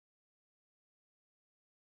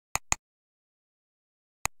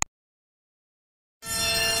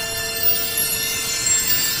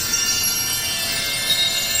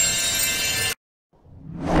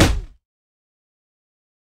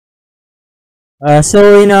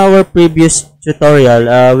So in our previous tutorial,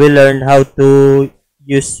 we learned how to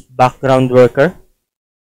use BackgroundWorker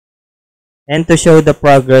and to show the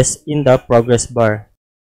progress in the progress bar.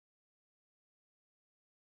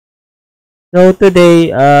 So today,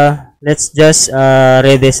 let's just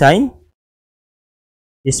redesign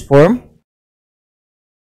this form.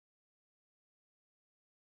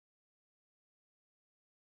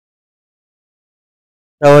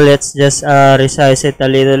 So let's just resize it a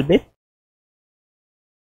little bit.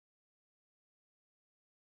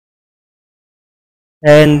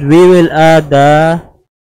 And we will add the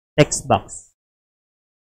text box.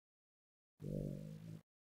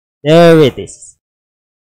 There it is.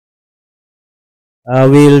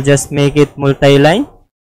 We'll just make it multi-line.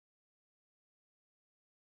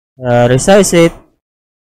 Resize it.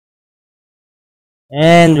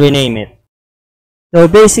 And rename it. So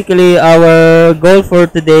basically, our goal for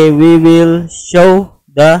today, we will show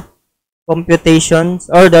the computations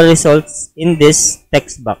or the results in this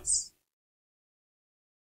text box.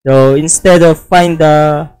 So instead of find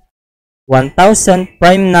the 1000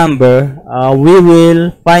 prime number, we will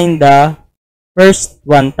find the first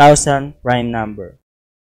 1000 prime number.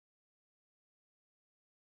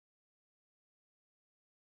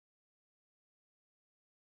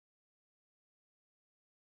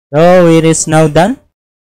 So it is now done.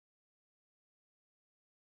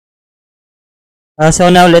 So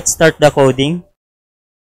now let's start the coding.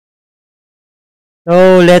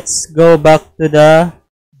 So let's go back to the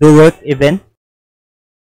do work event.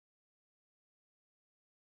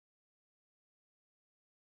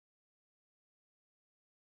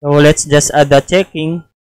 So let's just add the checking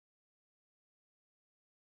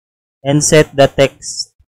and set the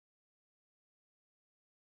text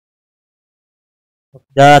of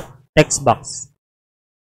the text box.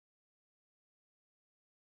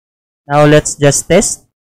 Now let's just test.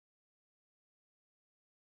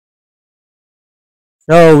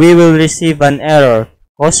 So we will receive an error.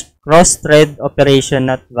 Cross-thread operation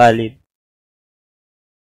not valid.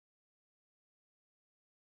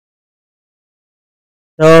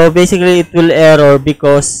 So basically it will error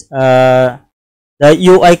because the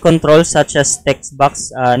UI controls such as text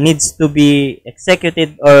box needs to be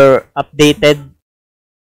executed or updated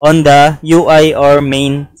on the UI or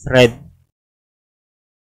main thread.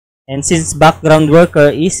 And since background worker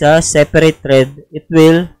is a separate thread, it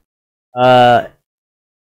will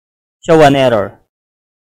show an error.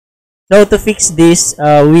 So to fix this,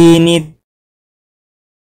 we need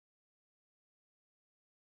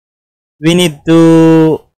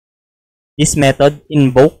to this method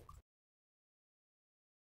invoke.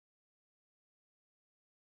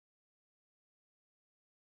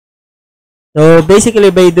 So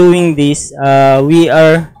basically by doing this, we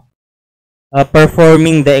are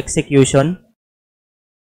performing the execution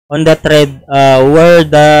on the thread where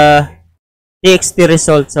the txt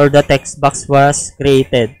results or the text box was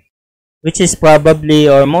created, which is probably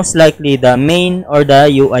or most likely the main or the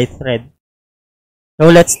UI thread. So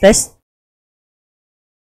let's test.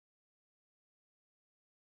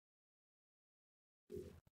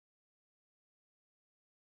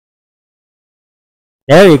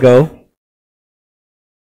 There you go.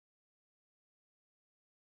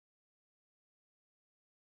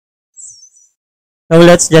 So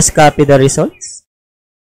let's just copy the results.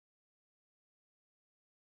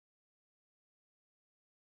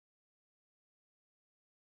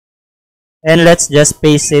 And let's just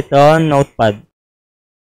paste it on Notepad.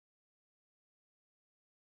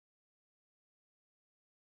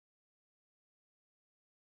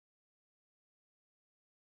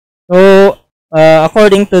 So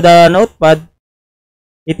according to the Notepad,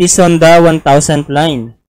 it is on the 1000th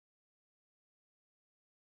line.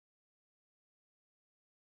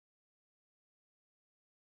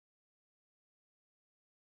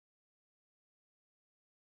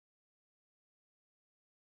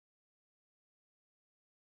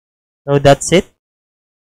 So that's it.